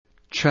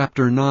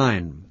Chapter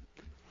 9.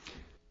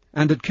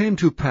 And it came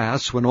to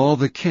pass, when all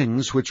the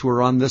kings which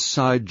were on this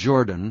side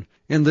Jordan,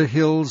 in the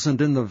hills and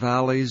in the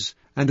valleys,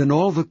 and in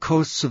all the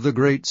coasts of the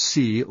great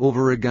sea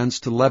over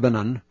against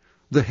Lebanon,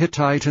 the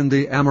Hittite and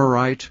the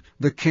Amorite,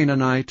 the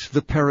Canaanite,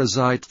 the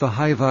Perizzite, the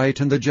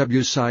Hivite, and the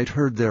Jebusite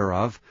heard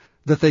thereof,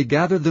 that they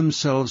gathered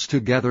themselves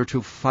together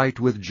to fight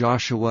with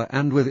Joshua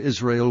and with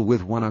Israel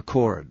with one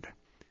accord.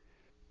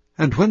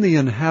 And when the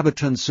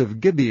inhabitants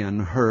of Gibeon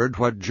heard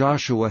what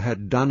Joshua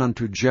had done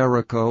unto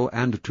Jericho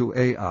and to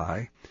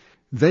Ai,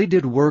 they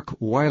did work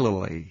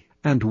wilily,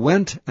 and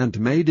went and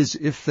made as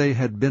if they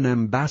had been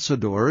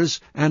ambassadors,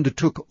 and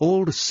took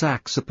old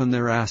sacks upon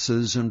their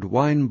asses, and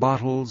wine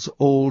bottles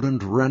old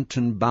and rent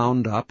and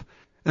bound up,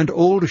 and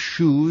old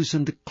shoes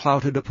and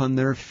clouted upon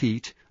their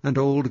feet, and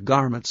old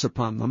garments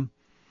upon them,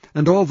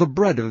 and all the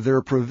bread of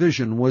their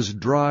provision was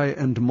dry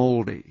and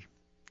mouldy.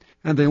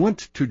 And they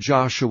went to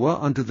Joshua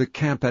unto the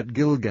camp at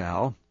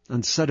Gilgal,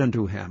 and said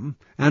unto him,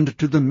 and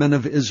to the men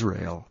of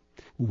Israel,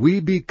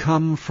 We be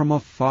come from a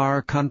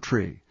far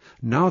country.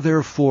 Now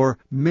therefore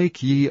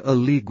make ye a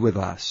league with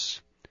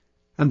us.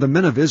 And the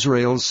men of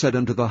Israel said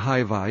unto the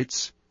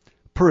Hivites,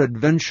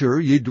 Peradventure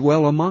ye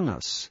dwell among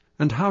us,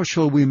 and how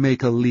shall we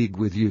make a league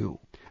with you?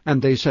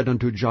 And they said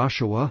unto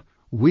Joshua,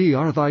 We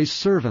are thy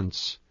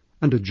servants.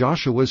 And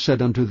Joshua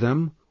said unto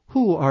them,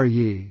 Who are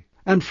ye?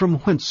 And from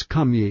whence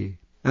come ye?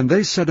 And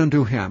they said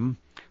unto him,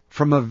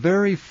 From a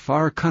very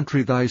far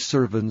country thy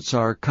servants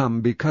are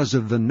come, because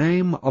of the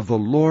name of the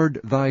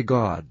Lord thy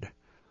God.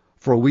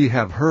 For we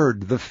have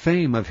heard the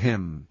fame of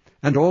him,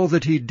 and all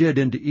that he did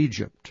in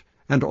Egypt,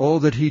 and all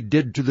that he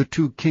did to the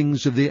 2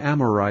 kings of the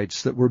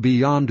Amorites that were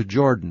beyond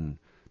Jordan,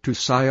 to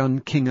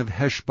Sihon king of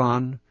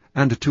Heshbon,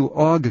 and to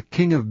Og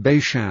king of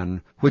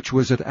Bashan, which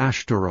was at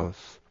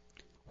Ashtaroth.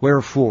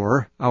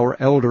 Wherefore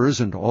our elders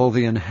and all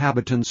the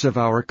inhabitants of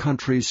our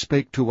country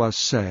spake to us,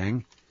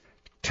 saying,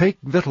 Take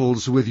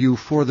victuals with you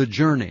for the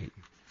journey,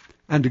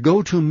 and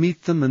go to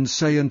meet them, and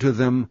say unto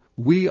them,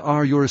 We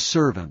are your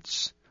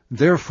servants.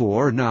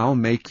 Therefore now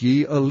make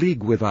ye a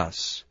league with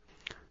us.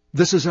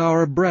 This is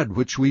our bread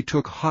which we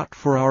took hot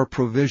for our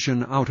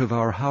provision out of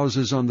our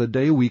houses on the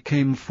day we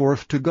came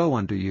forth to go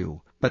unto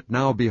you. But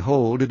now,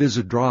 behold, it is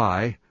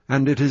dry,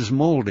 and it is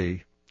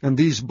mouldy. And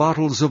these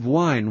bottles of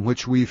wine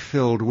which we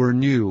filled were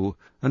new,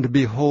 and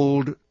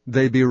behold,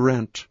 they be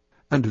rent.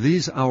 And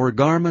these our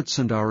garments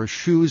and our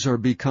shoes are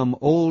become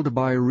old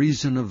by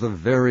reason of the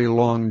very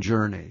long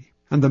journey.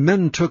 And the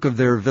men took of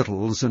their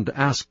victuals, and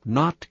asked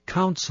not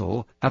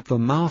counsel at the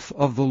mouth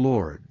of the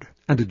Lord.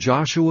 And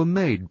Joshua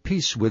made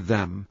peace with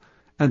them,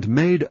 and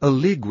made a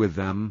league with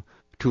them,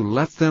 to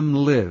let them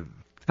live.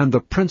 And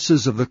the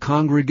princes of the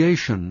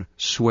congregation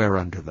sware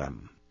unto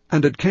them.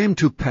 And it came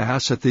to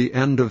pass at the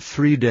end of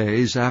 3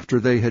 days, after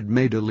they had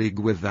made a league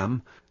with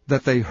them,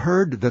 that they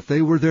heard that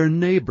they were their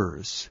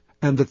neighbors,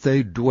 and that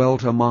they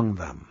dwelt among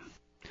them.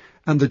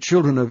 And the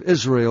children of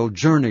Israel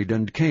journeyed,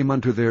 and came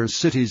unto their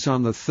cities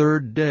on the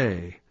 3rd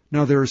day.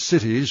 Now their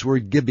cities were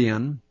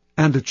Gibeon,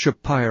 and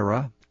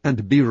Chephirah,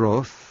 and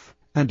Beeroth,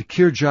 and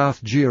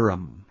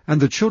Kirjath-jearim.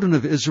 And the children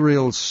of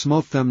Israel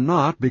smote them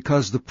not,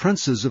 because the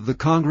princes of the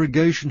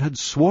congregation had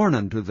sworn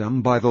unto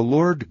them by the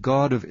Lord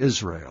God of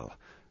Israel.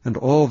 And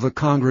all the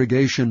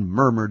congregation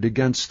murmured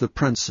against the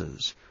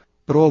princes.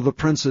 But all the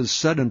princes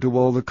said unto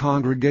all the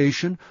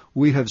congregation,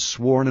 We have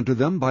sworn unto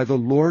them by the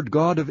Lord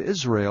God of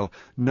Israel.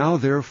 Now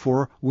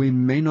therefore we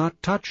may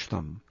not touch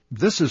them.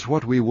 This is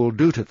what we will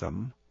do to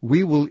them.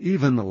 We will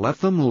even let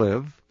them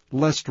live,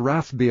 lest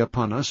wrath be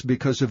upon us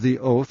because of the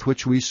oath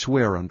which we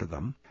swear unto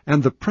them.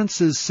 And the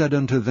princes said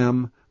unto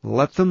them,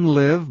 Let them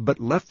live, but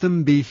let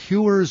them be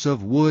hewers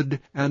of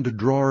wood and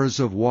drawers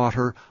of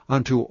water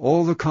unto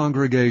all the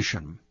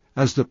congregation,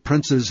 as the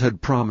princes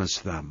had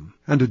promised them.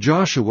 And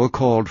Joshua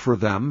called for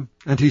them,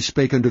 and he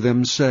spake unto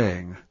them,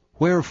 saying,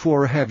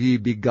 Wherefore have ye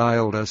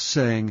beguiled us,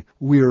 saying,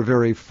 We are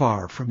very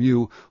far from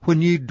you,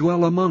 when ye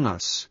dwell among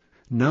us?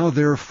 Now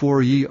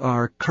therefore ye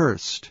are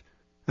cursed.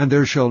 And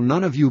there shall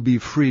none of you be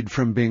freed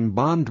from being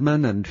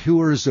bondmen and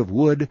hewers of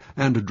wood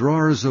and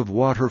drawers of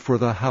water for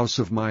the house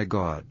of my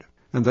God.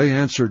 And they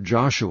answered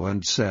Joshua,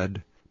 and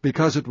said,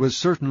 Because it was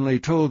certainly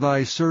told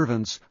thy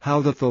servants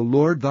how that the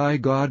Lord thy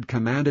God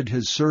commanded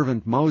his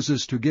servant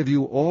Moses to give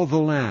you all the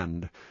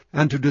land,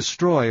 and to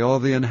destroy all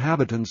the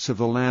inhabitants of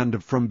the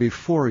land from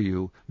before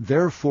you.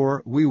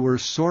 Therefore we were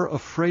sore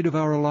afraid of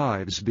our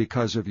lives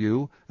because of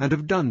you, and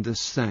have done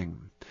this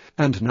thing.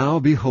 And now,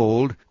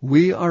 behold,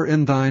 we are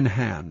in thine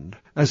hand.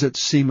 As it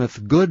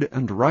seemeth good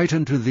and right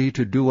unto thee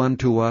to do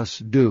unto us,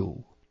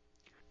 do.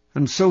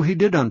 And so he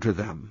did unto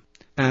them,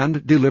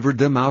 and delivered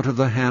them out of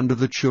the hand of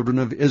the children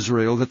of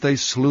Israel, that they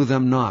slew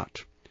them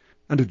not.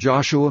 And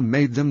Joshua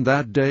made them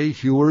that day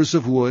hewers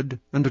of wood,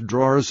 and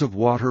drawers of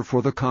water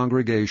for the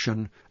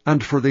congregation,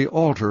 and for the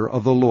altar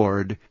of the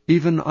Lord,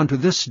 even unto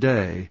this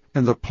day,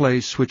 in the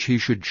place which he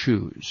should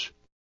choose.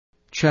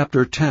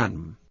 Chapter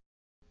 10.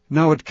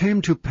 Now it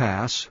came to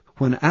pass,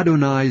 when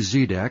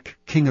Adoni-Zedek,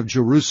 king of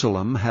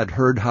Jerusalem, had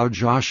heard how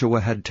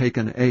Joshua had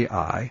taken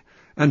Ai,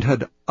 and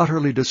had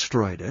utterly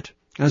destroyed it,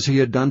 As he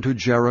had done to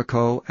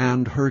Jericho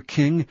and her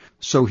king,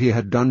 so he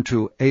had done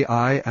to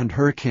Ai and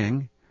her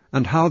king,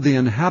 and how the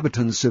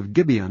inhabitants of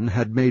Gibeon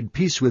had made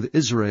peace with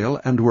Israel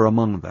and were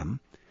among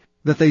them,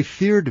 that they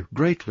feared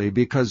greatly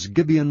because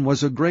Gibeon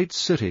was a great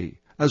city,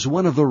 as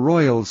one of the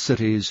royal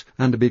cities,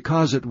 and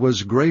because it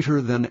was greater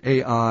than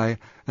Ai,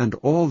 and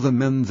all the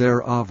men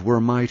thereof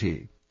were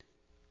mighty.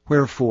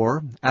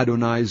 Wherefore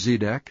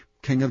Adonizedec,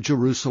 king of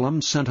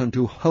Jerusalem, sent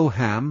unto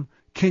Hoham,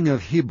 king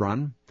of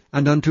Hebron,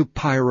 and unto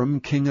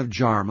Piram, king of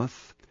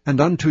Jarmuth, and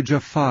unto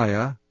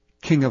Japhiah,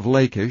 king of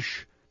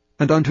Lachish,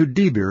 and unto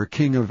Debir,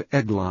 king of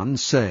Eglon,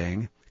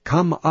 saying,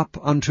 Come up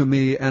unto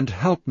me, and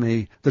help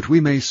me, that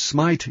we may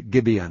smite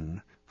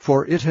Gibeon,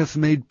 for it hath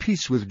made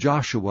peace with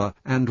Joshua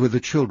and with the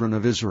children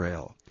of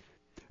Israel.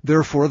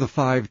 Therefore the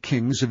 5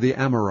 kings of the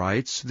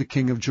Amorites, the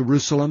king of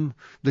Jerusalem,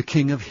 the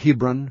king of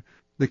Hebron,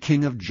 the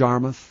king of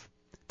Jarmuth,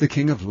 the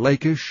king of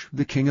Lachish,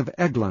 the king of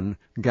Eglon,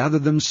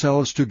 gathered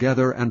themselves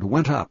together and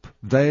went up,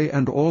 they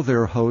and all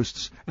their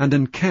hosts, and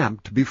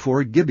encamped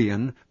before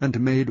Gibeon, and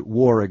made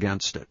war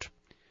against it.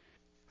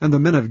 And the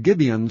men of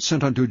Gibeon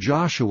sent unto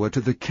Joshua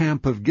to the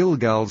camp of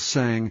Gilgal,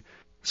 saying,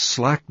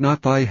 Slack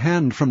not thy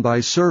hand from thy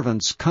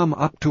servants, come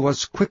up to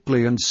us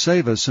quickly, and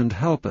save us, and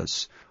help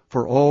us.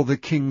 For all the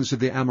kings of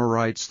the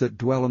Amorites that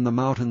dwell in the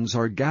mountains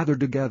are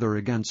gathered together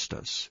against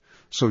us.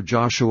 So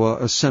Joshua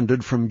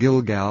ascended from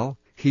Gilgal,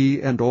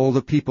 he and all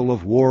the people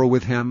of war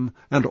with him,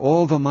 and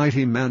all the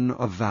mighty men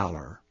of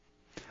valor.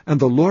 And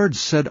the Lord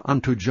said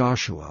unto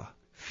Joshua,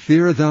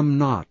 Fear them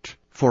not,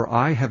 for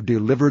I have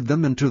delivered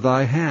them into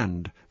thy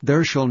hand.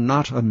 There shall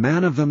not a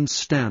man of them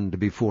stand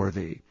before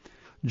thee.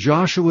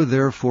 Joshua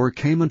therefore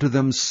came unto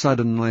them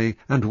suddenly,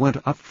 and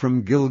went up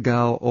from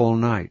Gilgal all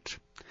night.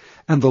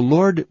 And the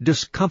Lord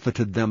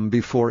discomfited them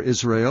before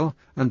Israel,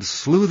 and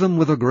slew them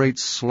with a great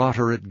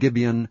slaughter at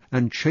Gibeon,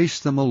 and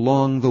chased them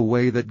along the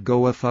way that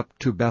goeth up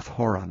to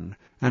Bethhoron,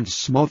 and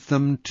smote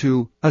them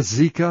to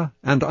Azekah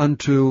and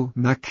unto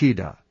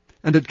Makkedah.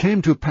 And it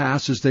came to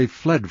pass, as they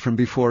fled from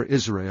before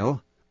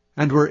Israel,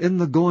 and were in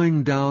the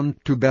going down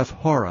to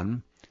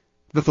Bethhoron,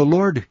 that the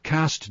Lord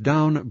cast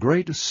down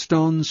great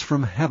stones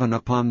from heaven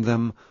upon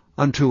them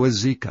unto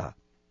Azekah,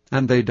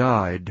 and they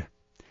died.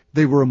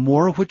 They were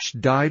more which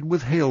died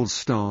with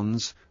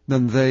hailstones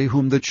than they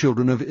whom the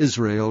children of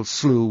Israel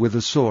slew with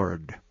the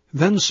sword.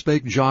 Then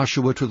spake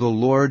Joshua to the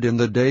Lord in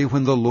the day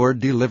when the Lord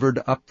delivered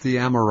up the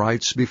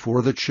Amorites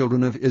before the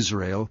children of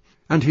Israel.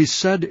 And he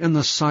said in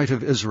the sight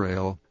of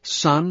Israel,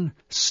 Sun,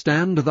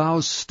 stand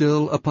thou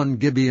still upon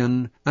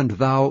Gibeon, and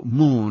thou,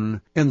 moon,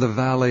 in the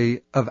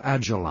valley of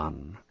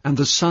Ajalon. And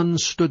the sun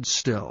stood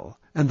still,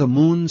 and the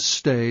moon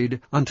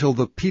stayed, until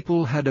the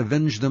people had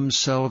avenged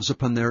themselves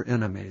upon their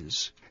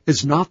enemies.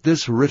 Is not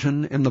this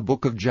written in the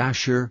book of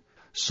Jasher?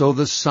 So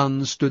the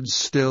sun stood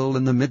still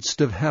in the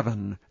midst of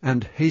heaven,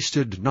 and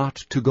hasted not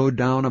to go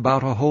down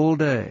about a whole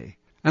day.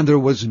 And there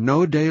was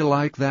no day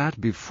like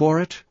that before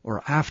it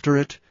or after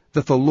it,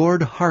 that the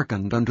Lord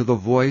hearkened unto the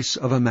voice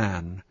of a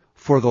man,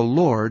 for the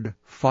Lord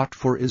fought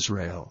for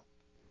Israel.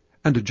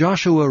 And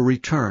Joshua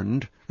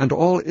returned, and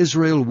all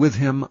Israel with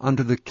him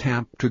unto the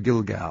camp to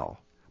Gilgal.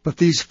 But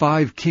these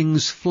 5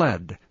 kings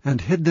fled,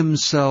 and hid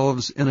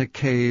themselves in a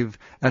cave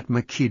at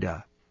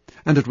Makkedah.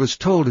 And it was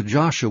told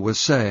Joshua,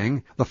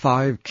 saying, The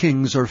 5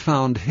 kings are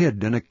found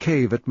hid in a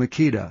cave at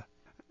Makkedah.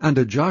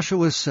 And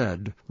Joshua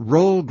said,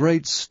 Roll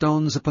great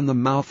stones upon the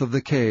mouth of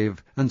the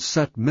cave, and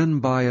set men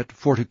by it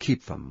for to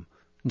keep them.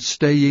 And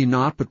stay ye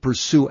not, but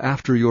pursue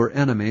after your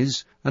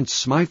enemies, and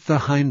smite the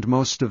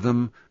hindmost of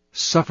them.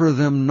 Suffer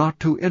them not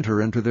to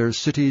enter into their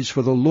cities,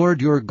 for the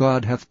Lord your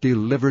God hath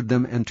delivered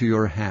them into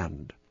your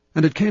hand.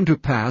 And it came to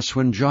pass,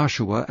 when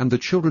Joshua and the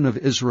children of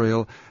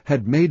Israel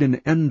had made an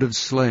end of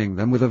slaying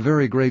them with a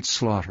very great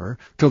slaughter,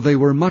 till they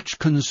were much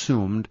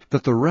consumed,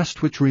 that the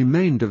rest which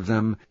remained of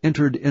them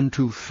entered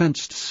into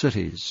fenced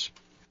cities.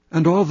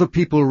 And all the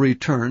people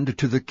returned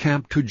to the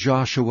camp to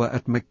Joshua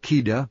at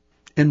Makkedah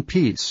in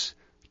peace.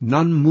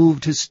 None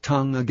moved his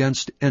tongue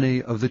against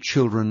any of the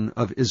children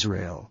of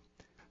Israel.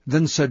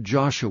 Then said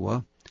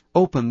Joshua,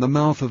 Open the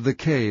mouth of the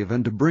cave,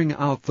 and bring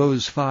out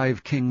those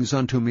 5 kings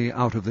unto me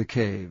out of the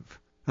cave.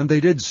 And they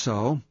did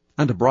so,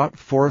 and brought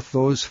forth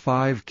those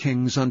 5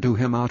 kings unto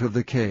him out of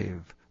the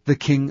cave, the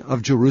king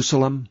of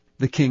Jerusalem,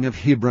 the king of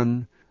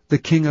Hebron, the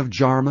king of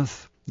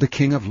Jarmuth, the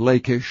king of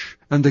Lachish,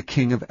 and the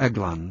king of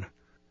Eglon.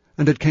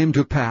 And it came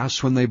to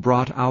pass, when they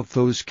brought out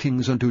those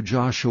kings unto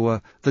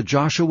Joshua, that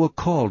Joshua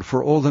called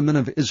for all the men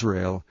of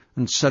Israel,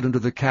 and said unto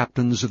the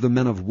captains of the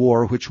men of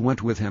war which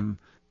went with him,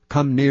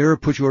 Come near,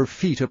 put your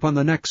feet upon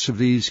the necks of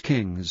these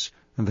kings.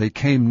 And they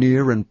came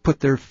near, and put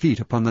their feet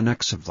upon the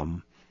necks of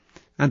them.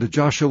 And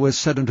Joshua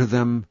said unto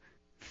them,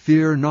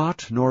 Fear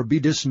not, nor be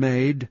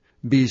dismayed.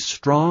 Be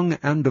strong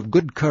and of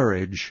good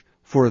courage,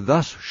 for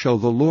thus shall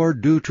the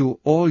Lord do to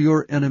all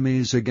your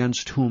enemies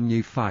against whom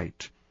ye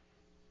fight.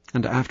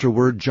 And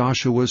afterward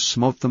Joshua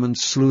smote them and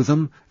slew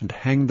them, and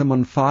hanged them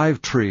on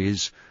 5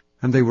 trees,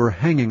 and they were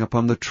hanging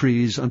upon the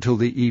trees until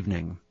the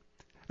evening.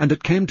 And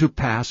it came to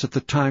pass at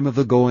the time of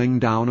the going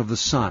down of the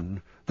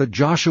sun, that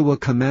Joshua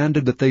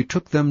commanded that they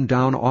took them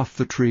down off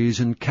the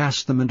trees, and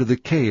cast them into the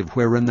cave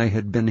wherein they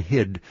had been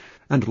hid,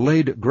 and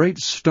laid great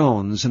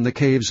stones in the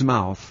cave's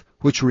mouth,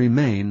 which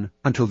remain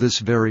until this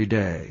very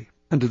day.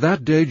 And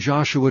that day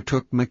Joshua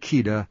took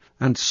Makkedah,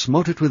 and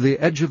smote it with the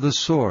edge of the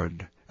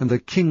sword, and the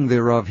king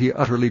thereof he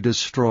utterly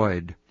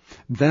destroyed.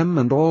 Them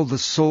and all the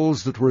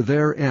souls that were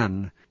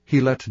therein he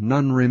let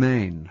none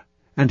remain.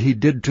 And he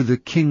did to the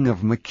king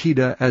of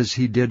Makkedah as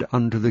he did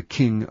unto the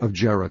king of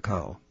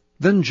Jericho.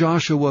 Then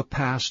Joshua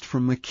passed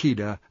from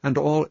Makkedah, and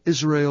all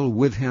Israel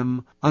with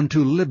him,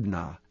 unto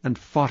Libnah, and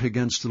fought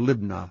against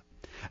Libnah.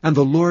 And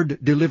the Lord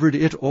delivered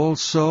it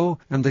also,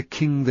 and the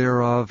king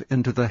thereof,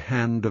 into the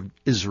hand of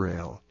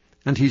Israel.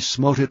 And he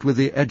smote it with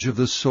the edge of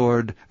the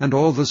sword, and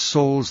all the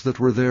souls that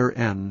were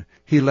therein.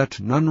 He let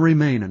none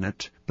remain in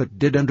it, but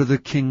did unto the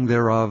king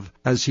thereof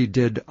as he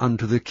did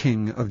unto the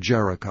king of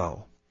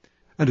Jericho.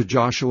 And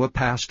Joshua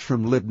passed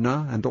from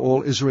Libnah, and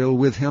all Israel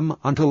with him,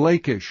 unto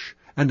Lachish,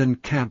 and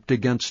encamped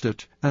against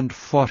it, and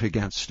fought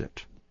against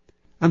it.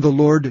 And the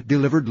Lord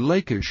delivered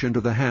Lachish into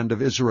the hand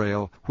of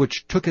Israel,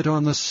 which took it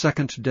on the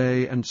second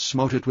day, and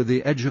smote it with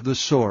the edge of the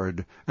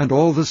sword, and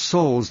all the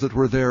souls that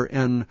were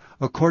therein,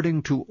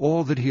 according to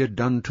all that he had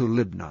done to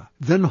Libnah.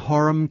 Then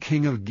Horam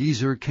king of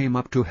Gezer came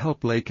up to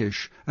help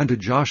Lachish, and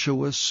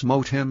Joshua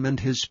smote him and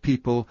his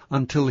people,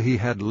 until he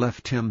had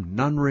left him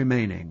none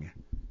remaining.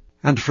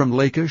 And from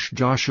Lachish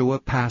Joshua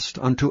passed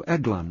unto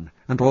Eglon,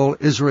 and all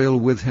Israel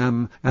with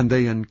him, and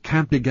they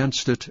encamped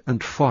against it,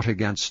 and fought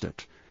against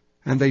it.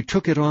 And they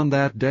took it on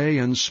that day,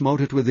 and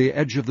smote it with the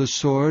edge of the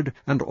sword,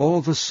 and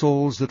all the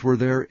souls that were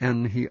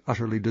therein he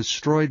utterly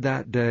destroyed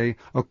that day,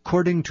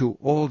 according to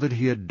all that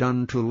he had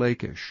done to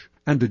Lachish.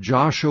 And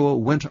Joshua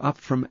went up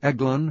from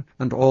Eglon,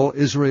 and all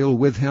Israel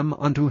with him,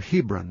 unto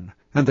Hebron,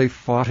 and they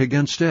fought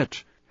against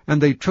it. And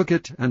they took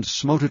it, and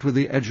smote it with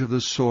the edge of the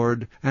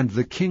sword, and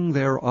the king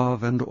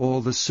thereof, and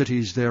all the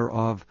cities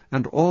thereof,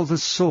 and all the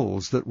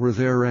souls that were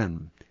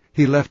therein.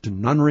 He left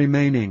none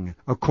remaining,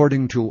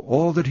 according to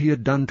all that he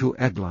had done to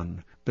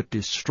Eglon, but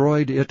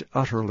destroyed it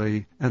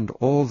utterly, and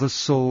all the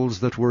souls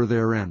that were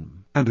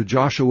therein. And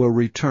Joshua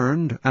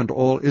returned, and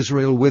all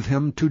Israel with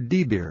him, to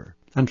Debir,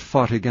 and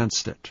fought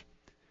against it.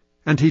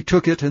 And he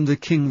took it, and the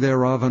king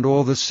thereof, and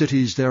all the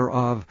cities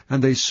thereof,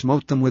 and they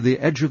smote them with the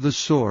edge of the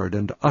sword,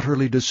 and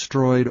utterly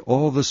destroyed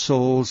all the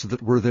souls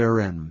that were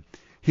therein.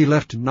 He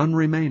left none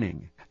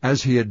remaining.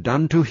 As he had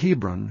done to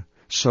Hebron,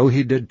 so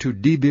he did to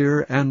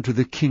Debir and to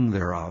the king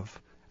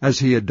thereof, as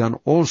he had done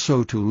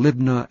also to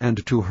Libnah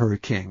and to her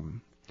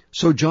king.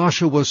 So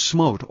Joshua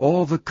smote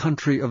all the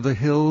country of the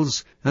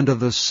hills, and of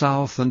the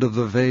south, and of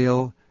the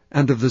vale,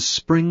 and of the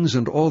springs,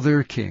 and all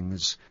their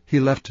kings. He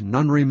left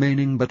none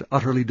remaining, but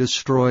utterly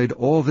destroyed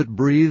all that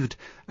breathed,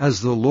 as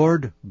the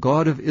Lord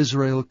God of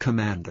Israel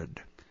commanded.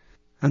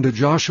 And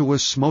Joshua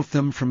smote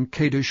them from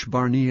Kadesh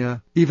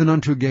Barnea, even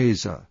unto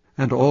Gaza,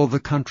 and all the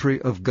country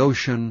of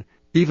Goshen,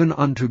 even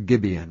unto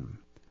Gibeon.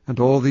 And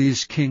all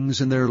these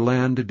kings in their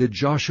land did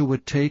Joshua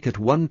take at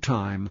one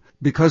time,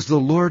 because the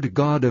Lord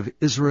God of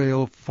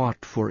Israel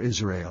fought for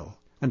Israel.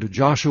 And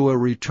Joshua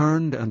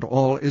returned, and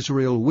all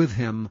Israel with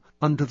him,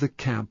 unto the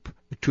camp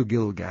to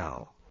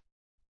Gilgal.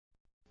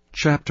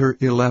 Chapter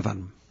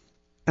 11.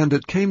 And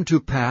it came to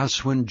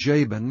pass, when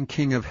Jabin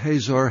king of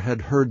Hazor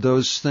had heard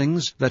those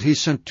things, that he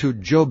sent to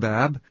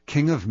Jobab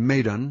king of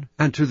Madon,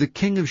 and to the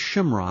king of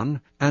Shimron,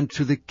 and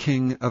to the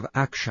king of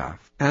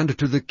Akshaph, and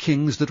to the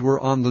kings that were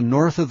on the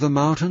north of the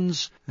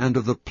mountains, and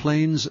of the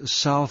plains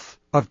south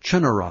of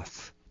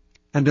Chinneroth,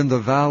 and in the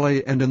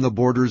valley and in the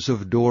borders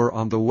of Dor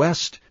on the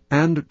west,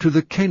 and to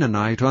the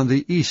Canaanite on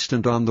the east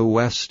and on the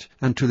west,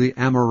 and to the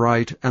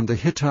Amorite and the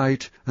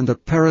Hittite, and the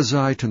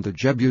Perizzite and the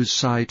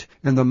Jebusite,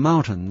 in the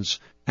mountains,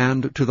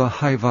 and to the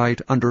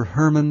Hivite under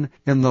Hermon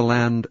in the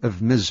land of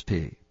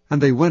Mizpeh.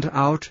 And they went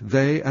out,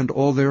 they and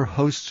all their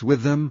hosts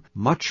with them,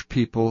 much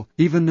people,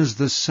 even as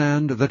the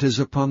sand that is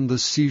upon the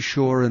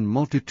seashore in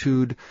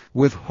multitude,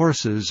 with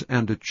horses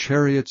and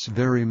chariots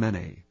very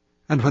many.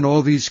 And when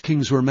all these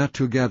kings were met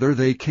together,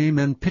 they came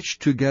and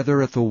pitched together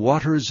at the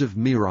waters of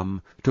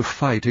Merom to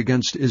fight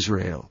against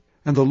Israel.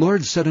 And the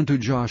Lord said unto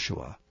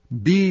Joshua,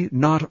 Be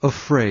not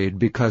afraid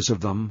because of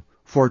them,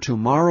 for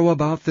tomorrow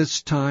about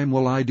this time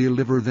will I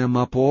deliver them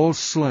up all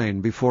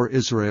slain before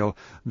Israel.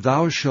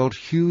 Thou shalt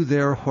hew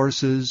their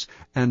horses,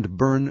 and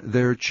burn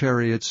their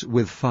chariots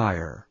with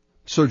fire.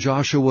 So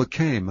Joshua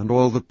came, and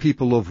all the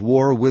people of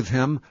war with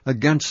him,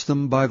 against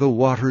them by the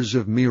waters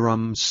of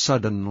Merom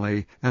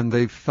suddenly, and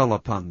they fell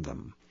upon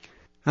them.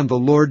 And the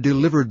Lord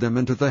delivered them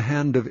into the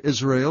hand of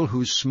Israel,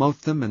 who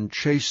smote them and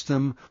chased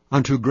them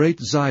unto great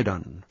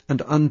Zidon,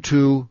 and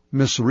unto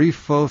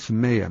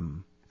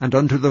Misrephoth-maim, and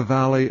unto the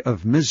valley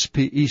of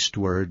Mizpeh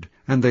eastward,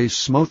 and they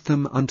smote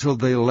them until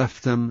they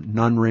left them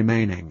none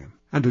remaining.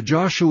 And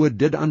Joshua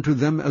did unto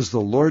them as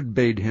the Lord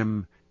bade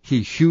him.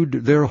 He hewed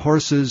their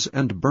horses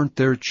and burnt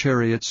their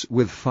chariots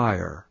with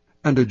fire.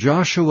 And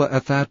Joshua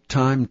at that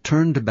time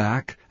turned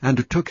back,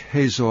 and took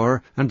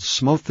Hazor, and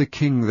smote the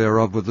king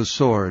thereof with the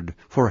sword,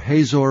 for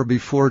Hazor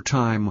before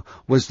time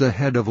was the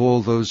head of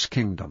all those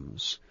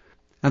kingdoms.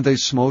 And they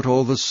smote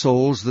all the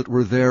souls that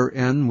were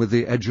therein with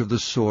the edge of the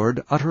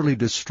sword, utterly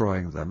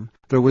destroying them.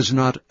 There was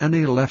not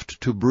any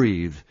left to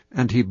breathe,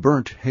 and he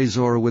burnt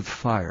Hazor with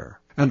fire.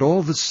 And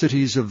all the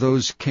cities of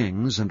those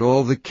kings, and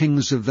all the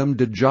kings of them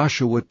did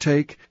Joshua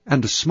take,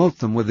 and smote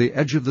them with the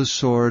edge of the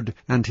sword,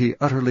 and he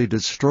utterly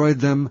destroyed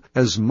them,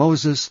 as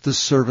Moses the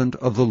servant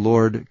of the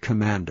Lord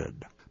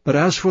commanded. But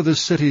as for the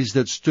cities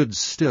that stood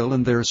still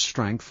in their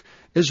strength,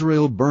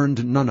 Israel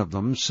burned none of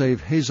them,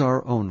 save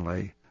Hazor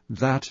only.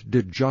 That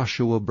did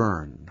Joshua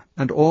burn.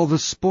 And all the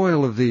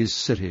spoil of these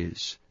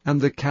cities, and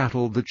the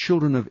cattle the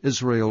children of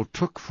Israel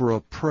took for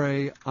a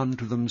prey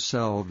unto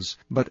themselves,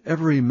 but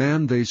every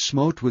man they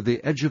smote with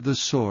the edge of the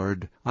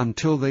sword,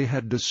 until they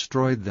had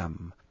destroyed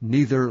them,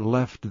 neither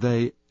left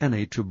they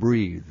any to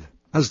breathe.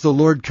 As the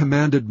Lord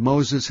commanded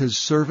Moses his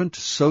servant,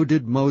 so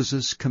did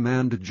Moses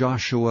command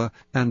Joshua,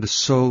 and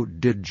so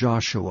did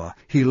Joshua.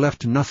 He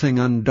left nothing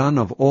undone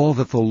of all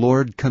that the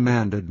Lord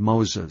commanded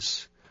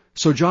Moses.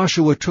 So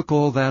Joshua took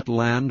all that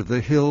land, the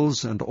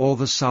hills, and all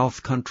the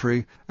south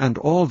country, and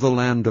all the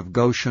land of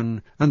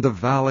Goshen, and the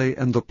valley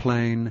and the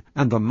plain,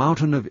 and the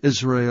mountain of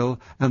Israel,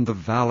 and the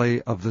valley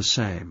of the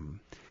same,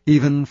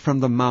 even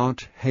from the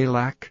mount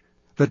Halak,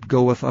 that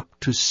goeth up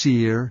to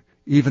Seir,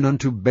 even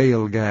unto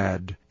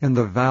Baalgad, in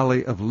the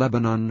valley of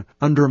Lebanon,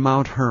 under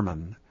Mount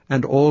Hermon.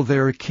 And all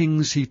their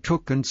kings he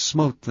took, and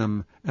smote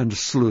them, and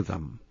slew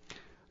them.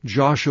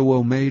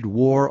 Joshua made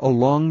war a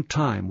long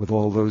time with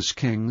all those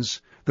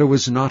kings. There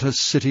was not a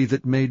city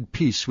that made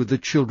peace with the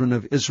children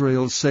of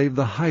Israel, save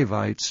the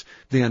Hivites,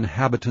 the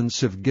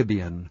inhabitants of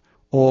Gibeon.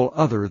 All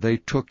other they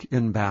took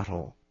in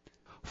battle.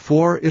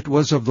 For it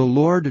was of the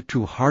Lord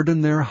to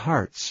harden their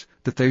hearts,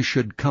 that they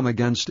should come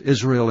against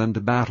Israel in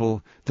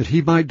battle, that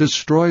he might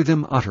destroy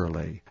them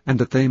utterly, and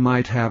that they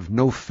might have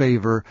no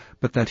favor,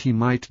 but that he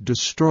might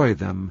destroy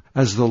them,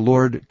 as the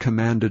Lord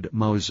commanded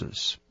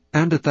Moses.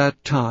 And at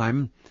that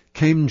time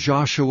came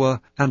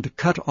Joshua, and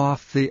cut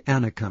off the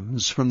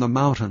Anakims from the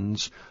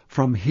mountains,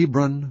 from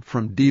Hebron,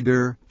 from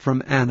Debir,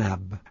 from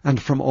Anab,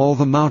 and from all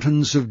the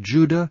mountains of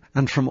Judah,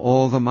 and from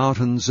all the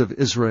mountains of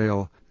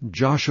Israel.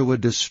 Joshua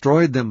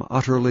destroyed them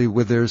utterly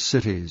with their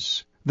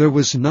cities. There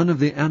was none of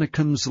the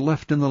Anakims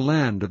left in the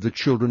land of the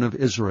children of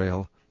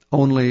Israel.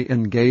 Only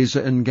in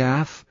Gaza and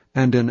Gath,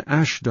 and in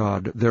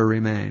Ashdod there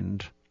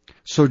remained.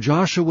 So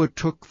Joshua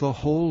took the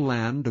whole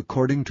land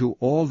according to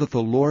all that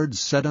the Lord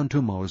said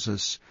unto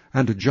Moses,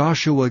 and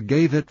Joshua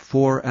gave it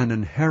for an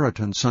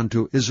inheritance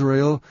unto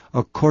Israel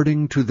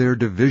according to their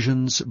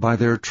divisions by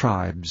their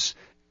tribes,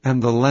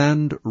 and the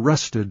land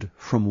rested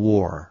from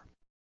war.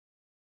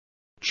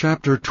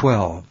 Chapter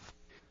 12.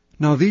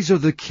 Now these are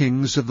the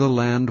kings of the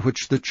land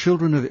which the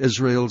children of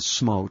Israel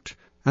smote,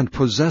 and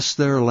possessed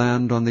their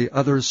land on the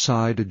other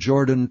side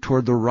Jordan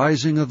toward the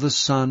rising of the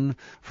sun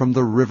from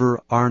the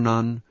river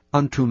Arnon,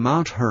 unto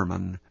Mount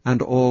Hermon,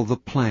 and all the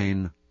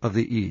plain of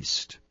the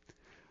east.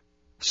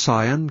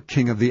 Sihon,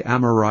 king of the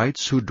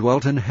Amorites, who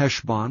dwelt in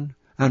Heshbon,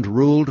 and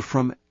ruled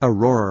from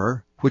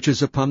Aroer, which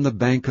is upon the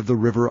bank of the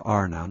river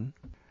Arnon,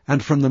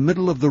 and from the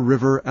middle of the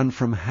river, and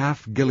from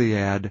half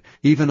Gilead,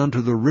 even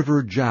unto the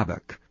river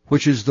Jabbok,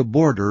 which is the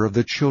border of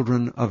the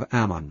children of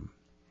Ammon,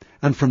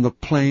 and from the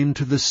plain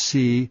to the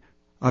sea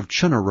of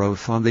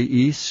Chinneroth on the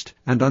east,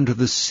 and unto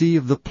the sea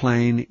of the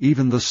plain,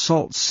 even the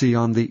salt sea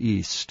on the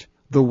east,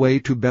 the way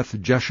to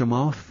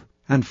Beth-Jeshemoth,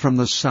 and from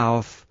the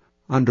south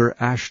under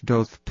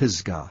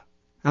Ashdoth-Pisgah,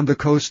 and the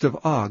coast of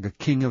Og,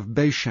 king of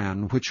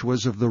Bashan, which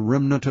was of the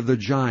remnant of the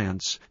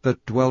giants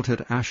that dwelt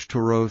at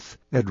Ashtaroth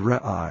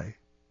Edrei,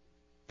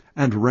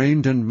 and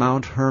reigned in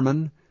Mount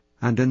Hermon,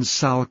 and in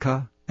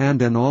Salcah, and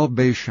in all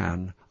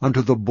Bashan,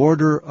 unto the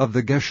border of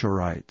the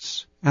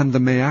Geshurites, and the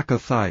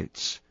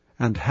Maacathites,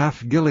 and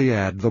half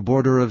Gilead, the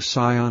border of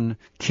Sihon,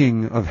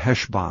 king of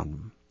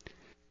Heshbon.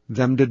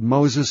 Them did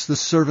Moses the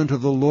servant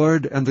of the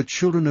Lord and the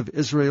children of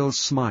Israel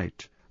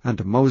smite,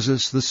 and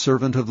Moses the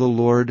servant of the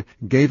Lord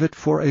gave it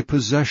for a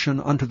possession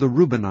unto the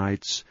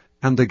Reubenites,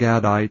 and the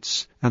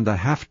Gadites, and the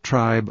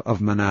half-tribe of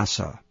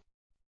Manasseh.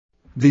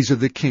 These are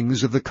the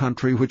kings of the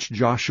country which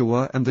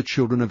Joshua and the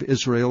children of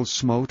Israel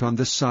smote on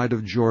this side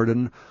of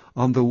Jordan,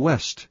 on the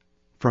west,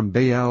 from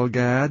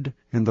Baal-Gad,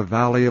 in the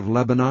valley of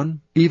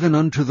Lebanon, even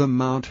unto the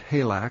Mount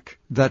Halak,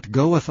 that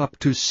goeth up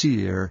to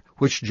Seir,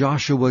 which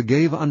Joshua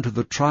gave unto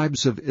the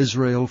tribes of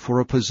Israel for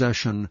a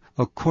possession,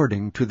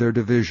 according to their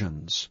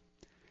divisions.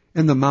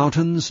 In the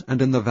mountains,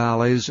 and in the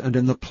valleys, and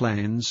in the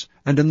plains,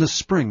 and in the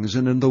springs,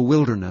 and in the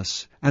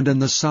wilderness, and in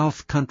the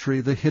south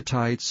country, the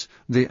Hittites,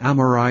 the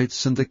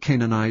Amorites, and the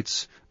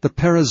Canaanites, the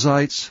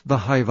Perizzites, the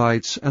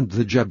Hivites, and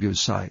the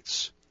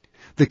Jebusites.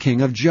 The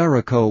king of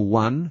Jericho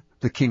won,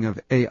 the king of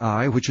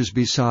Ai, which is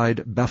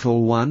beside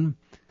Bethel won,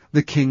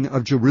 the king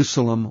of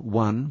Jerusalem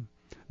won,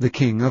 the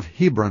king of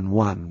Hebron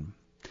won,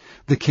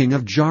 the king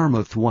of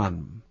Jarmuth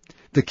won,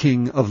 the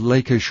king of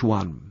Lachish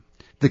won,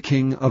 the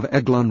king of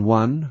Eglon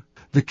won,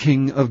 the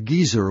king of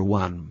Gezer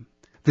won,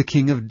 The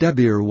king of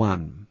Debir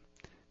won.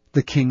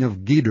 The king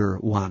of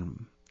Gedor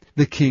won.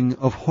 The king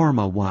of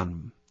Hormah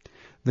won.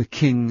 The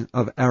king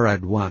of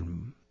Arad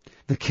won.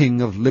 The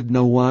king of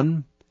Libnah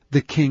won.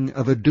 The king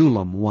of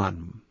Adullam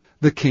won.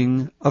 The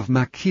king of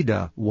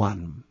Makkedah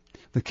won.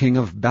 The king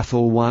of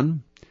Bethel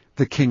won.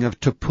 The king of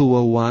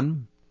Tappuah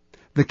won.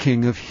 The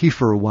king of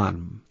Hepher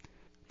won.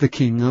 The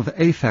king of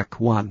Aphek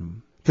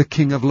won. The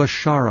king of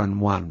Lasharon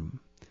won.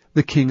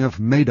 The king of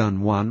Madon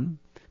won.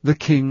 The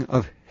king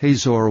of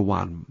Hazor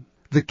won.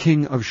 The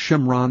king of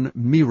Shimron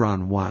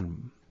Meron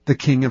won. The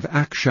king of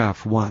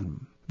Akshaph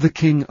won. The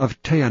king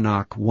of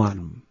Taanach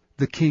won.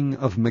 The king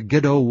of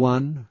Megiddo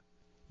won.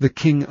 The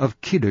king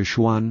of Kedesh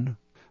won.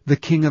 The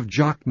king of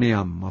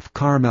Jokneam of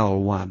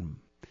Carmel won.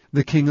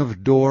 The king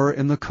of Dor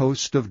in the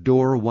coast of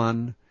Dor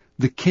won.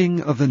 The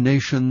king of the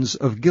nations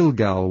of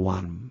Gilgal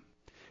won.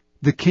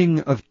 The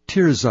king of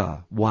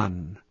Tirzah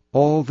won.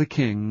 All the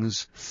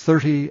kings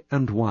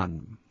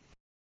 31.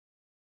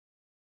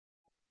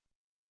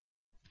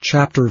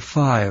 Chapter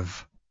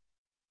 5.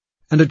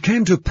 And it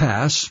came to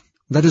pass,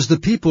 that as the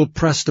people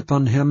pressed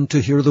upon him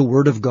to hear the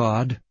word of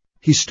God,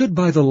 he stood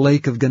by the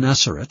lake of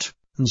Gennesaret,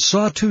 and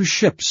saw 2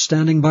 ships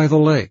standing by the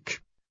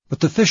lake. But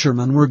the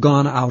fishermen were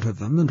gone out of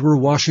them, and were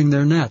washing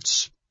their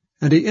nets.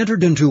 And he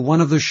entered into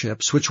one of the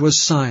ships, which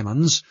was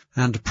Simon's,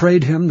 and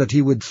prayed him that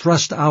he would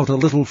thrust out a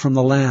little from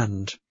the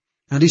land.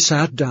 And he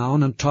sat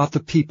down, and taught the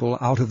people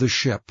out of the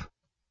ship.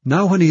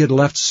 Now when he had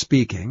left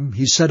speaking,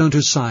 he said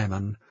unto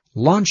Simon,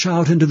 Launch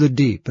out into the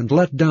deep, and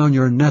let down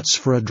your nets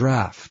for a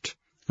draught.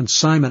 And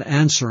Simon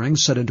answering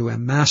said unto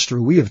him,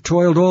 Master, we have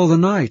toiled all the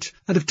night,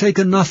 and have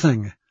taken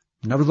nothing.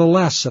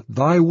 Nevertheless, at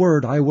thy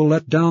word I will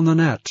let down the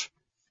net.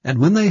 And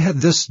when they had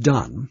this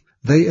done,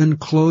 they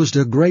enclosed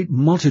a great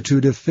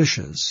multitude of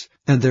fishes,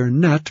 and their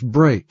net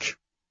brake.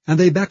 And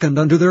they beckoned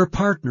unto their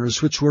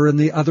partners which were in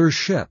the other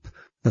ship,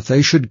 that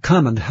they should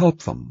come and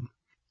help them.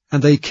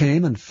 And they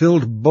came and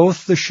filled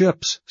both the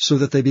ships, so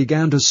that they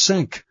began to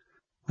sink.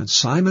 When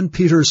Simon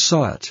Peter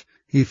saw it,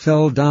 he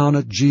fell down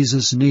at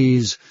Jesus'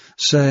 knees,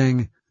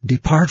 saying,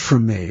 Depart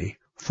from me,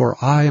 for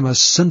I am a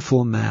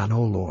sinful man,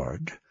 O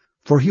Lord.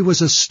 For he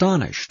was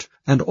astonished,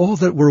 and all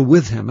that were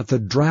with him, at the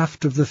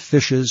draught of the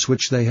fishes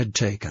which they had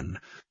taken.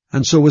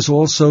 And so was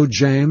also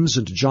James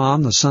and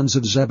John, the sons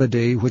of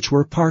Zebedee, which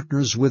were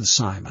partners with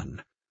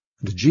Simon.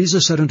 And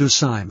Jesus said unto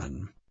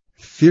Simon,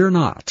 Fear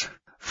not,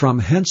 from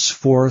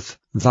henceforth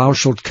thou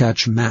shalt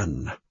catch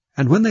men.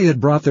 And when they had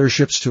brought their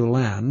ships to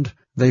land,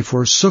 they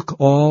forsook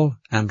all,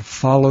 and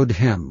followed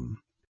him.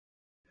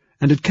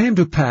 And it came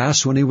to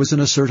pass, when he was in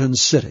a certain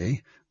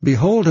city,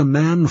 behold, a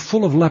man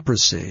full of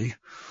leprosy,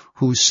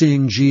 who,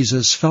 seeing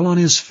Jesus, fell on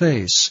his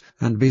face,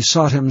 and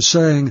besought him,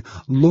 saying,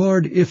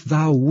 Lord, if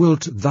thou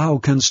wilt, thou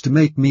canst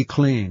make me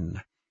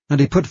clean. And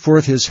he put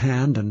forth his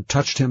hand, and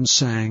touched him,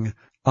 saying,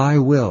 I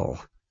will,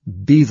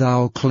 be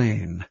thou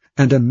clean.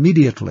 And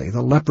immediately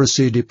the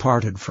leprosy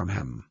departed from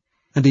him.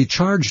 And he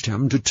charged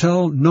him to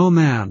tell no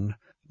man,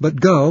 but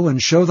go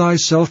and show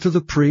thyself to the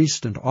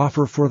priest, and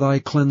offer for thy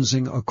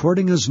cleansing,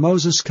 according as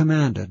Moses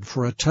commanded,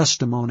 for a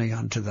testimony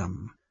unto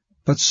them.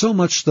 But so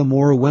much the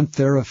more went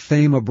there a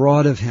fame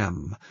abroad of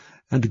him,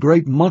 and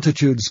great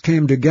multitudes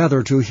came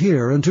together to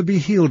hear and to be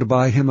healed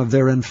by him of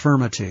their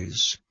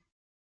infirmities.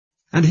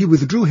 And he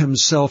withdrew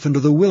himself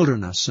into the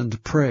wilderness,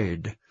 and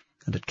prayed.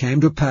 And it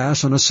came to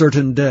pass on a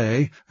certain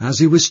day, as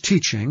he was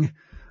teaching,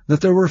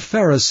 that there were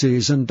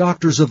Pharisees and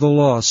doctors of the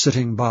law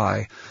sitting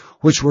by,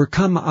 which were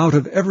come out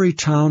of every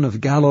town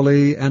of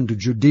Galilee and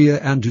Judea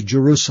and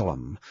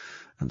Jerusalem,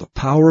 and the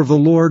power of the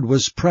Lord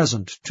was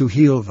present to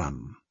heal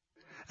them.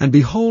 And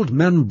behold,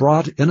 men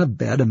brought in a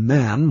bed a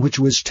man which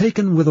was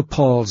taken with a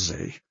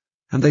palsy,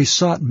 and they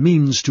sought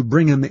means to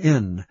bring him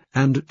in,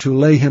 and to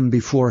lay him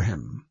before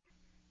him.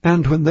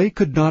 And when they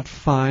could not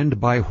find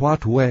by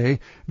what way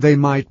they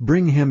might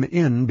bring him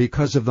in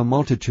because of the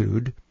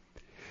multitude,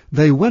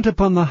 they went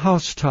upon the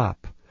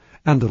housetop,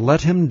 and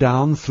let him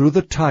down through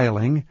the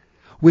tiling,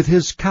 with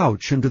his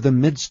couch into the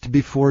midst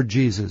before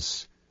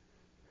Jesus.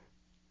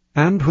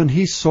 And when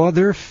he saw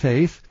their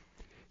faith,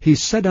 he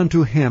said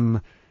unto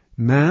him,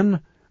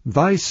 Man,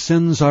 thy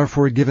sins are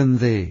forgiven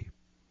thee.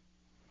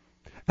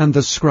 And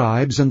the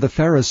scribes and the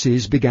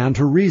Pharisees began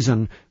to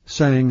reason,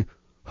 saying,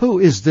 Who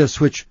is this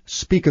which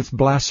speaketh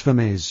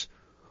blasphemies?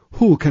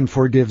 Who can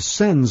forgive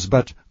sins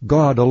but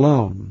God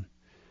alone?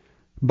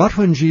 But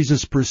when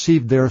Jesus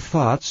perceived their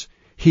thoughts,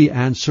 he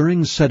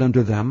answering said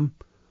unto them,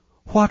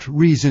 What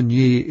reason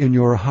ye in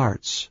your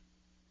hearts?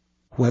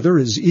 Whether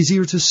is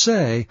easier to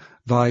say,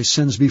 Thy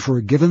sins be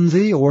forgiven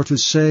thee, or to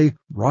say,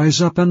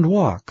 Rise up and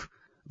walk?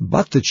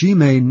 But that ye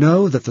may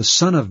know that the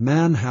Son of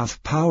Man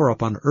hath power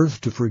upon earth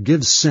to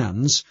forgive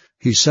sins,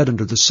 he said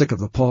unto the sick of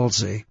the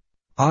palsy,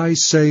 I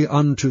say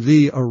unto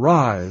thee,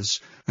 Arise,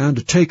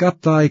 and take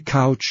up thy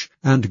couch,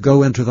 and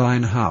go into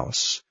thine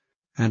house.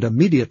 And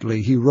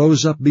immediately he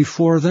rose up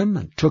before them,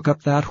 and took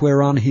up that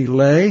whereon he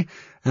lay,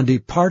 and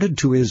departed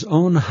to his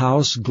own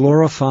house,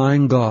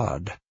 glorifying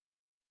God.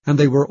 And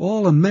they were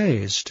all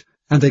amazed,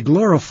 And they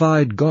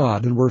glorified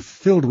God and were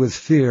filled with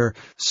fear,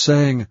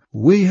 saying,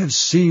 "We have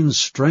seen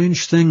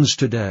strange things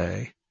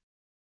today."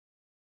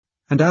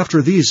 And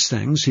after these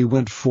things he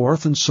went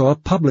forth and saw a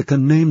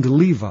publican named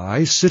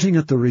Levi sitting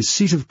at the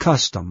receipt of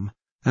custom.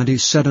 And he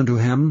said unto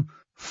him,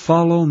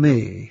 "Follow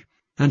me."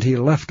 And he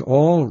left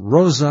all,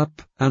 rose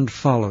up, and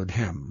followed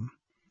him.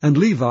 And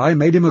Levi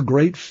made him a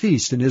great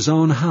feast in his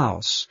own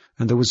house,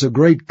 and there was a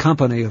great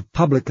company of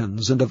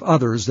publicans and of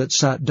others that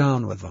sat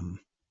down with them.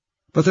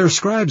 But their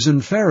scribes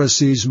and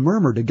Pharisees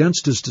murmured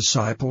against his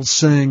disciples,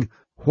 saying,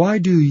 "Why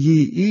do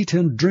ye eat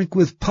and drink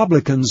with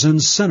publicans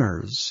and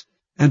sinners?"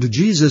 And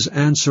Jesus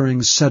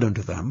answering said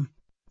unto them,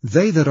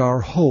 "They that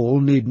are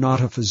whole need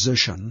not a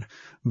physician,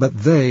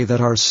 but they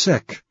that are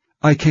sick.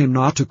 I came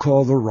not to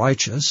call the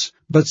righteous,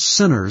 but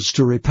sinners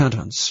to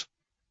repentance."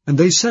 And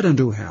they said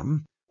unto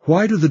him,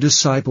 "Why do the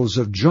disciples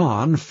of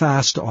John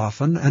fast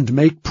often, and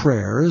make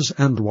prayers,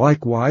 and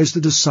likewise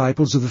the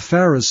disciples of the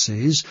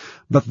Pharisees,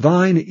 but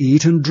thine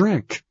eat and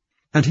drink?"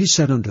 And he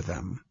said unto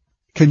them,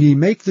 "Can ye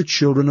make the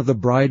children of the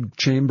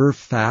bridechamber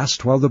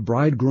fast while the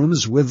bridegroom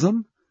is with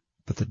them?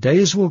 But the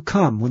days will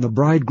come when the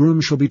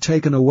bridegroom shall be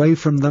taken away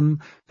from them,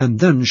 and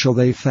then shall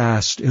they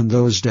fast in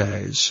those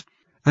days."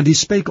 And he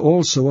spake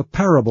also a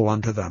parable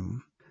unto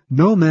them.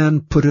 "No man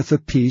putteth a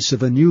piece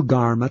of a new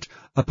garment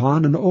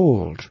upon an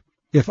old.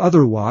 If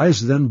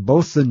otherwise, then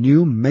both the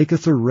new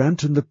maketh a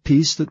rent, and the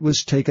piece that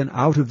was taken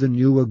out of the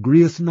new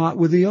agreeth not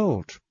with the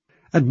old.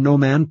 And no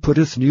man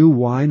putteth new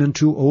wine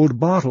into old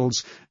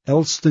bottles,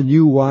 else the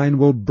new wine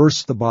will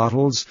burst the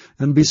bottles,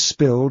 and be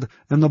spilled,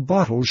 and the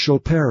bottles shall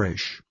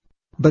perish.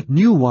 But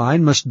new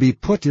wine must be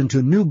put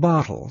into new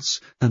bottles,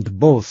 and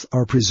both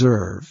are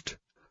preserved.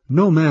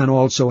 No man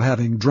also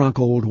having drunk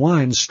old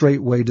wine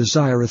straightway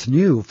desireth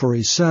new, for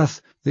he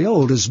saith, The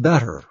old is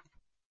better.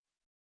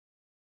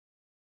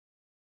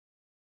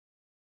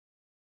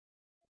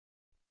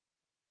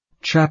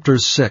 Chapter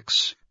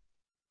 6.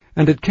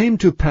 And it came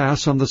to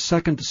pass on the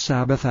second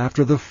Sabbath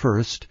after the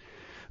first,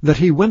 that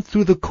he went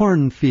through the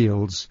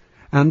cornfields,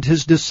 and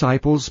his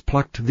disciples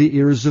plucked the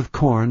ears of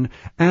corn,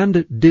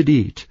 and did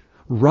eat,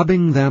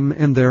 rubbing them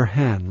in their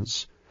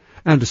hands.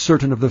 And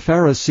certain of the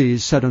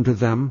Pharisees said unto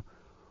them,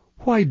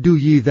 Why do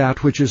ye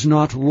that which is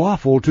not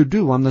lawful to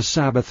do on the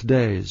Sabbath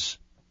days?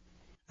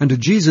 And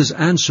Jesus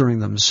answering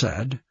them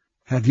said,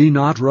 Have ye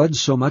not read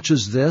so much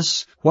as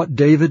this, what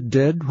David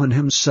did when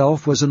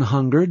himself was an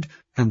hungered,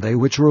 and they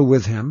which were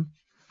with him,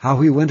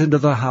 how he went into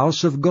the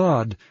house of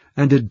God,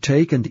 and did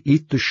take and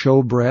eat the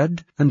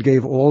showbread, and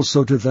gave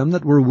also to them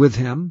that were with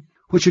him,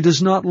 which it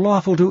is not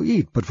lawful to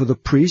eat but for the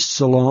priests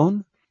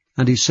alone?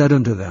 And he said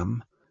unto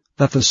them,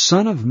 That the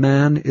Son of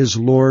Man is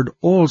Lord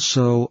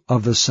also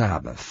of the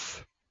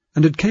Sabbath.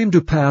 And it came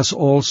to pass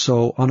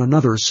also on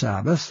another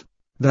Sabbath,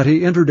 that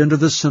he entered into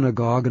the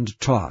synagogue and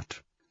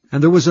taught.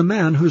 And there was a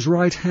man whose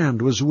right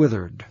hand was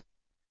withered.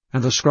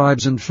 And the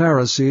scribes and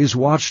Pharisees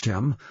watched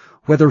him,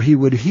 whether he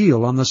would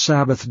heal on the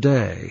Sabbath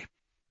day,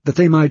 that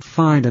they might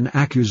find an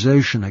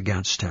accusation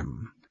against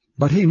him.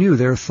 But he knew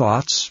their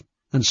thoughts,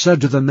 and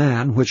said to the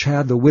man which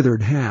had the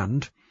withered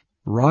hand,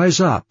 Rise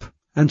up,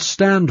 and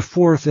stand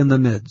forth in the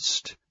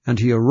midst. And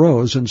he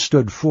arose and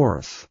stood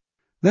forth.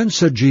 Then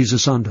said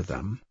Jesus unto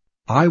them,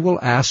 I will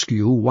ask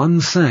you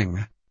one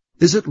thing.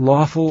 Is it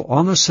lawful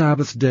on the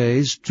Sabbath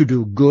days to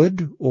do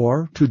good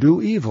or to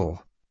do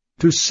evil,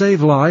 to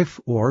save life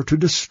or to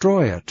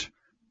destroy it?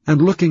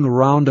 And looking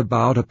round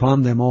about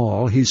upon them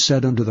all, he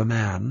said unto the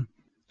man,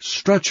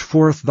 Stretch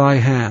forth thy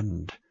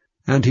hand.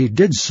 And he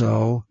did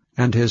so,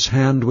 and his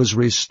hand was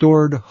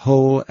restored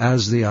whole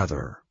as the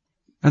other.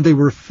 And they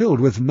were filled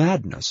with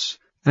madness,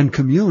 and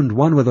communed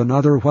one with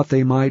another what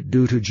they might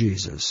do to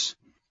Jesus.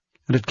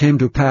 And it came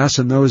to pass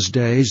in those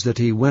days that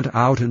he went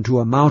out into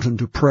a mountain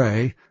to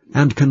pray,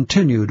 and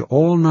continued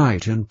all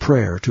night in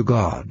prayer to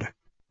God.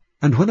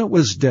 And when it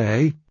was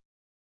day,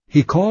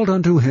 he called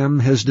unto him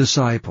his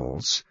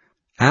disciples,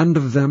 and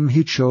of them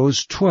he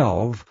chose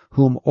 12,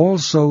 whom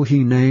also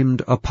he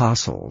named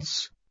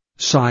apostles,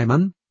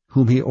 Simon,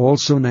 whom he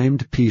also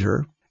named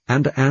Peter,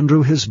 and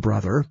Andrew his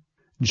brother,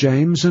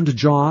 James and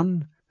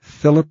John,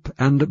 Philip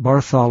and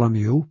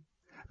Bartholomew,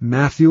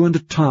 Matthew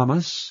and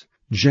Thomas,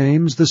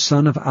 James the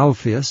son of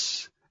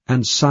Alphaeus,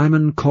 and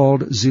Simon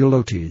called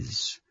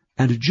Zelotes,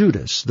 and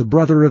Judas the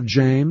brother of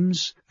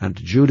James, and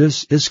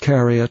Judas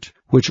Iscariot,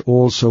 which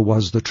also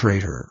was the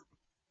traitor.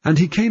 And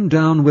he came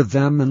down with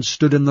them and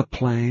stood in the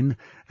plain,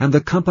 and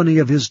the company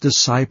of his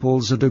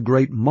disciples and a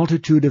great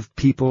multitude of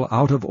people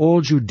out of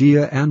all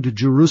Judea and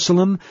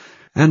Jerusalem,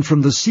 and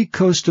from the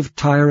sea-coast of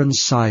Tyre and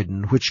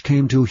Sidon, which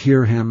came to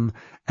hear him,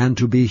 and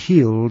to be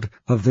healed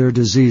of their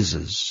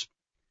diseases.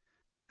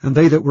 And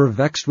they that were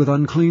vexed with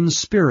unclean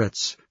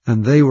spirits,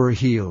 and they were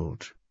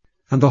healed.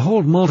 And the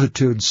whole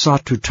multitude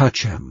sought to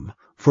touch him,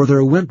 for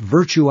there went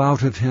virtue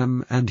out of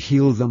him, and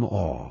healed them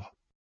all.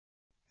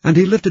 And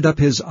he lifted up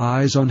his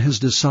eyes on his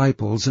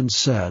disciples, and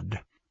said,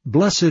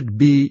 Blessed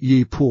be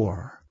ye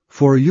poor,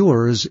 for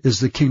yours is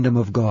the kingdom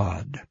of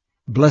God.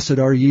 Blessed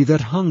are ye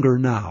that hunger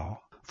now,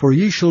 for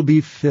ye shall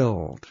be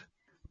filled.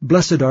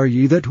 Blessed are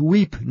ye that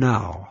weep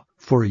now,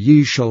 for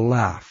ye shall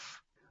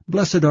laugh.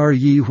 Blessed are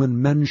ye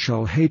when men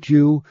shall hate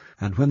you,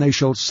 and when they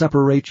shall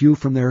separate you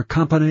from their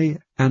company,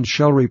 and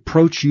shall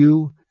reproach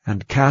you,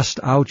 and cast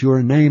out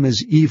your name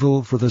as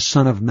evil for the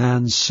Son of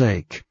Man's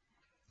sake.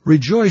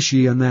 Rejoice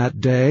ye in that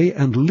day,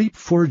 and leap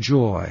for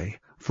joy,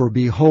 for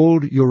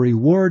behold, your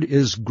reward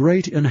is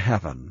great in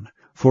heaven.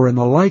 For in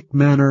the like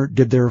manner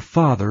did their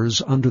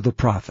fathers unto the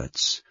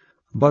prophets.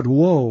 But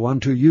woe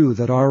unto you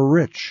that are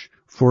rich,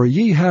 for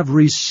ye have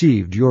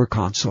received your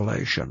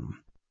consolation.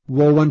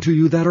 Woe unto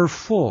you that are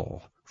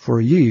full, for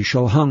ye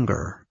shall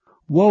hunger.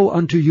 Woe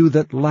unto you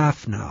that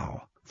laugh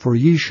now, for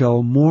ye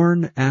shall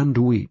mourn and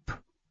weep.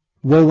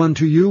 Woe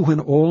unto you when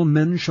all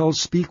men shall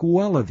speak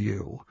well of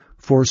you,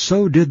 for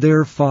so did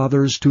their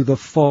fathers to the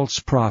false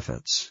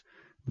prophets.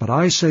 But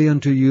I say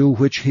unto you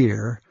which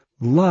hear,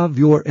 love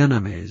your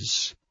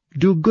enemies.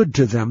 Do good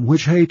to them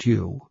which hate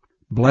you.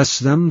 Bless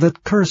them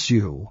that curse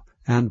you,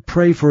 and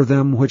pray for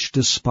them which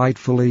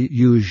despitefully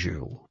use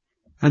you.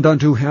 And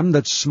unto him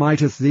that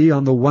smiteth thee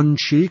on the one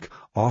cheek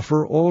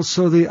offer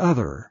also the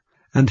other.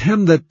 And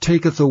him that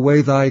taketh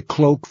away thy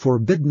cloak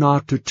forbid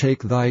not to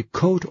take thy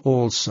coat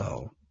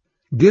also.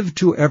 Give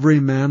to every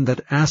man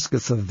that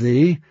asketh of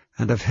thee,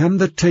 and of him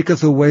that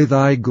taketh away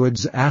thy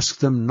goods ask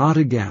them not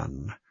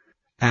again.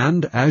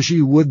 And as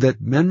ye would that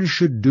men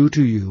should do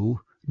to you,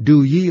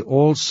 do ye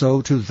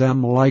also to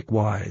them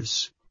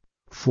likewise.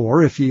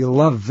 For if ye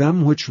love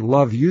them which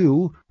love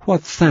you,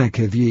 what thank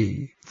have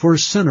ye? For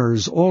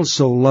sinners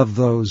also love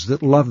those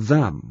that love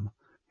them.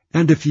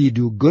 And if ye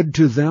do good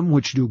to them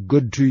which do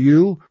good to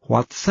you,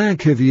 what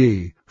thank have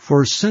ye?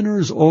 For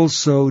sinners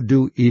also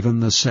do even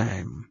the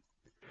same.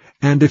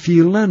 And if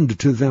ye lend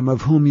to them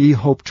of whom ye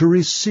hope to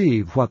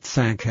receive, what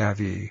thank have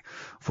ye?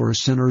 For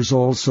sinners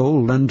also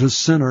lend to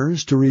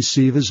sinners to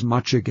receive as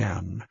much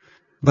again.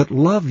 But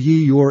love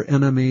ye your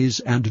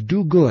enemies, and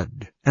do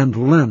good,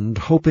 and lend,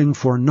 hoping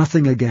for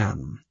nothing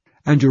again.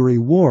 And your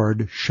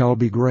reward shall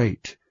be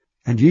great,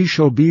 and ye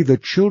shall be the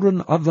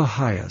children of the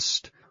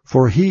highest,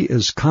 for he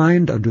is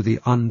kind unto the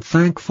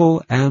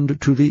unthankful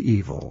and to the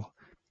evil.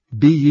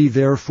 Be ye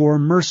therefore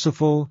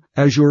merciful,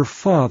 as your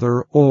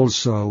Father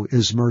also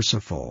is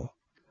merciful.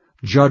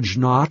 Judge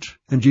not,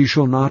 and ye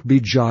shall not be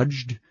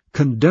judged.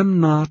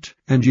 Condemn not,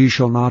 and ye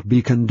shall not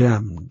be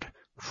condemned.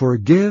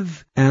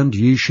 Forgive, and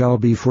ye shall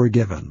be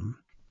forgiven.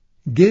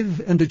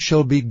 Give, and it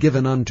shall be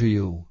given unto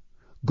you.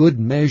 Good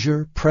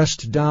measure,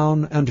 pressed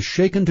down, and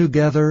shaken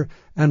together,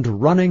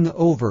 and running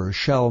over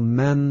shall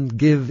men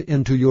give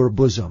into your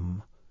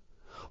bosom.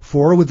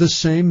 For with the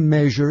same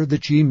measure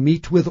that ye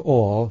mete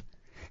withal,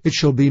 it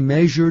shall be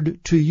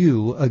measured to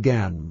you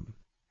again.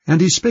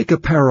 And he spake a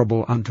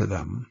parable unto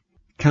them.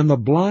 Can the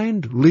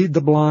blind lead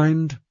the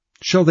blind?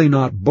 Shall they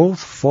not both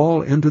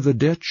fall into the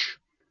ditch?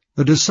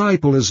 The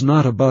disciple is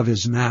not above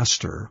his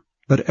master,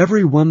 but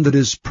every one that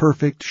is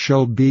perfect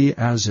shall be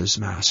as his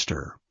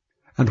master.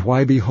 And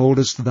why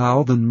beholdest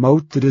thou the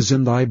mote that is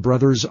in thy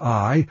brother's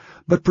eye,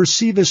 but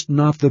perceivest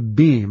not the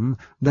beam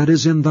that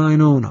is in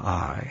thine own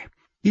eye?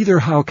 Either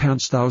how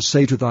canst thou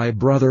say to thy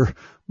brother,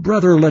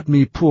 Brother, let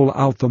me pull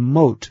out the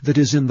mote that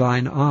is in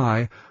thine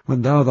eye,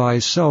 when thou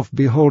thyself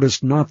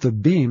beholdest not the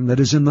beam that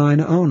is in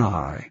thine own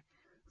eye?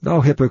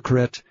 Thou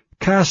hypocrite,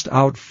 cast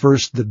out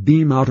first the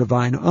beam out of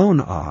thine own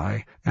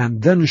eye,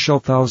 and then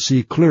shalt thou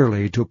see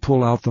clearly to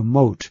pull out the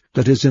mote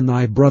that is in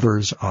thy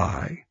brother's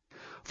eye.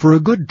 For a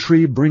good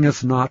tree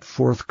bringeth not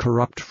forth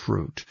corrupt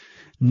fruit,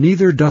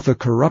 neither doth a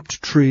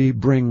corrupt tree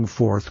bring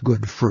forth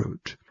good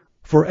fruit.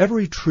 For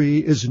every tree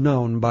is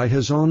known by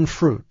his own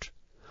fruit.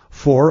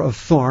 For of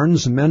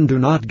thorns men do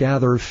not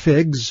gather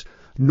figs,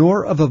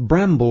 nor of a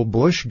bramble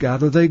bush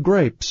gather they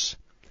grapes.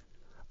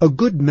 A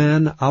good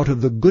man out of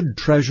the good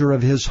treasure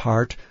of his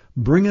heart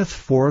bringeth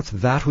forth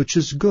that which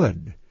is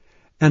good,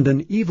 and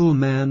an evil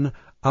man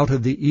out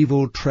of the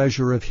evil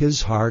treasure of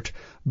his heart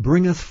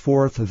bringeth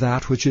forth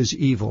that which is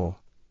evil.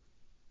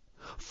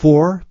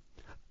 For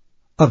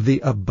of the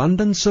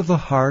abundance of the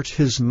heart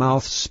his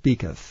mouth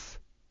speaketh.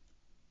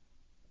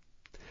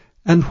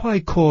 And why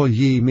call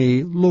ye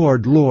me,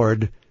 Lord,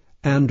 Lord,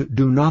 and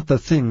do not the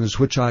things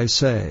which I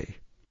say?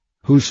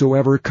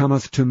 Whosoever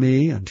cometh to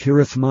me, and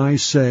heareth my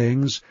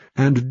sayings,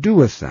 and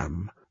doeth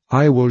them,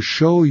 I will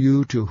show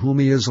you to whom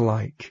he is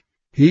like.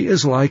 He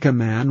is like a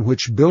man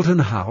which built an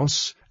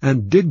house,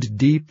 and digged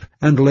deep,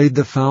 and laid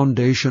the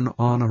foundation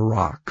on a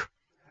rock.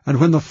 And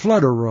when the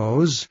flood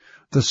arose,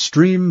 the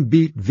stream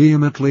beat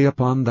vehemently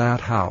upon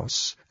that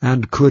house,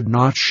 and could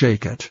not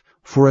shake it,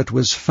 for it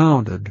was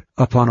founded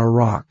upon a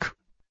rock.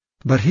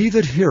 But he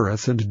that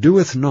heareth and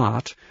doeth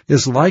not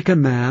is like a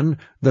man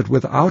that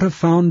without a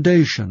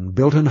foundation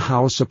built an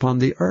house upon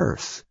the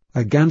earth,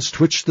 against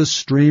which the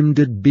stream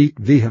did beat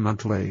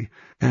vehemently,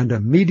 and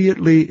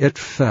immediately it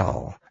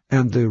fell,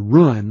 and the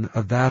ruin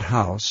of that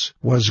house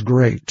was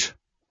great.